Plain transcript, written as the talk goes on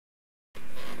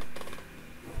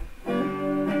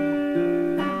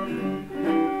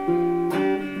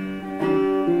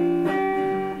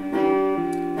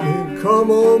come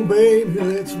on, baby,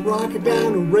 let's rock it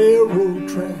down the railroad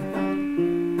track.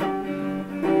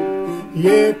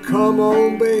 Yeah, come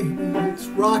on, baby, let's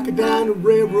rock it down the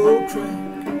railroad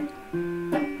track.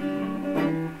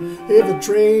 If the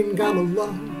train come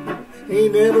along,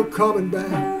 ain't never coming back.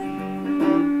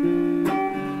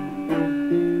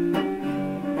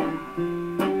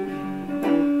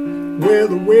 Well,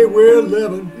 the way we're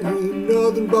living ain't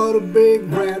nothing but a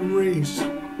big rat race.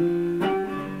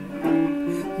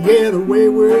 Yeah, the way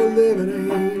we're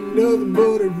living ain't nothing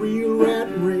but a real rat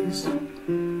race.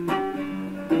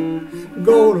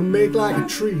 Gonna make like a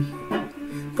tree,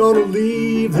 gonna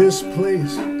leave this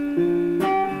place.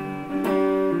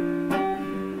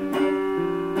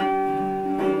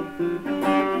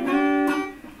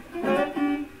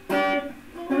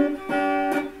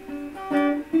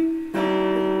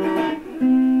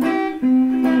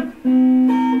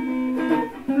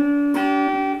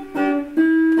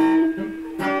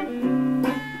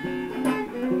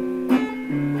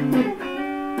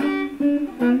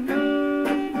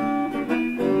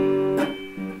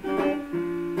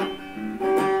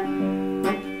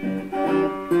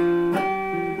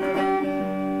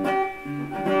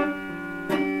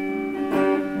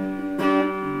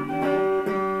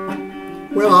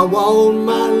 Well, I want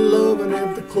my loving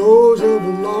at the close of a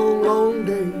long, long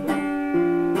day.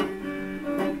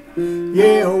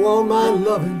 Yeah, I want my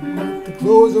loving at the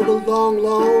close of a long,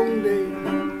 long day.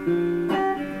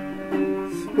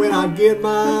 When I get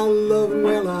my loving,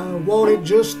 well, I want it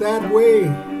just that way.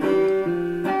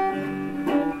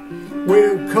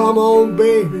 Well, come on,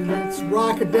 baby, let's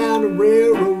rock it down the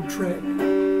railroad track.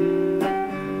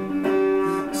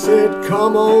 Said,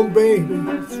 come on, baby,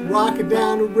 let's rock it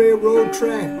down the railroad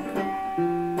track.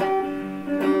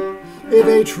 If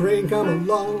a train come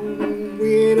along,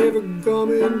 we ain't ever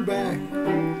coming back.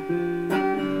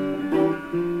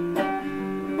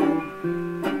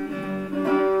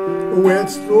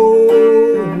 Let's roll,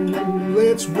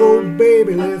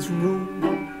 baby, let's roll.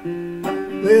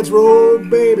 Let's roll,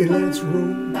 baby, let's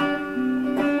roll.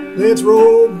 Let's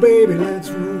roll, baby, let's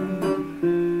roll.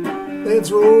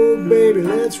 Let's roll, baby,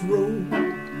 let's roll.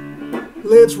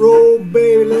 Let's roll,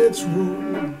 baby, let's roll.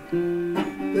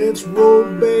 Let's roll,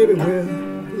 baby, well,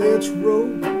 let's roll.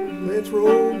 Let's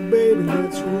roll, baby,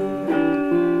 let's roll.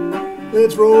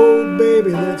 Let's roll,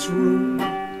 baby, let's roll.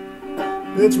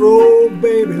 Let's roll,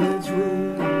 baby, let's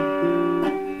roll.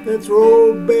 Let's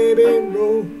roll, baby,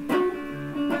 roll.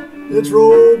 Let's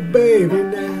roll, baby,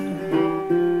 now.